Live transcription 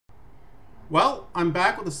Well, I'm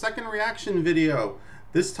back with a second reaction video.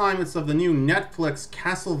 This time it's of the new Netflix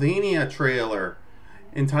Castlevania trailer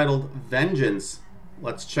entitled Vengeance.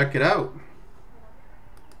 Let's check it out.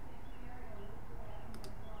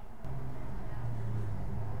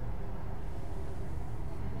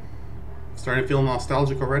 Starting to feel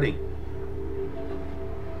nostalgic already.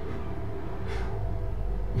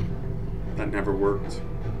 That never worked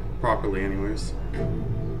properly anyways.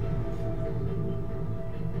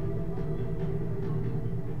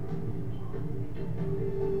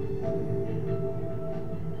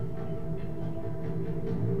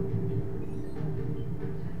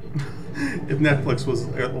 If Netflix was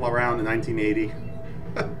around in 1980.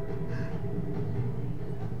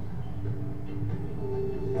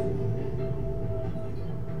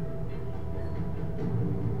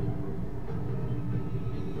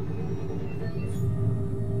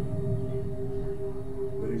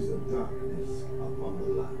 There is a darkness upon the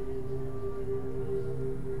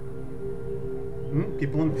land.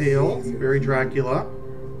 People impaled, very Dracula.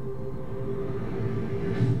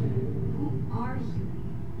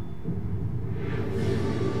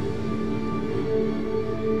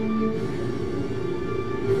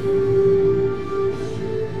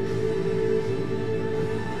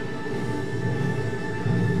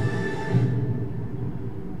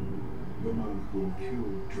 The man who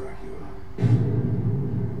killed Dracula.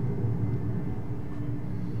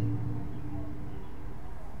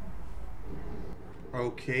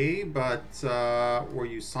 Okay, but were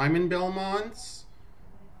you Simon Belmont?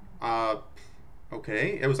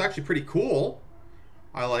 Okay, it was actually pretty cool.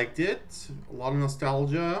 I liked it. A lot of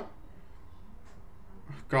nostalgia.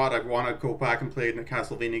 God, I want to go back and play the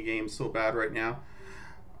Castlevania game so bad right now.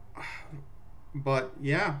 But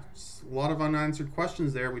yeah, a lot of unanswered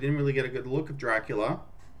questions there. We didn't really get a good look at Dracula.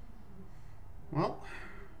 Well,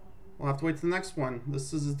 we'll have to wait till the next one.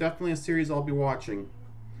 This is definitely a series I'll be watching.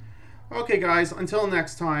 Okay guys, until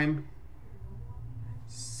next time,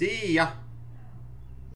 see ya!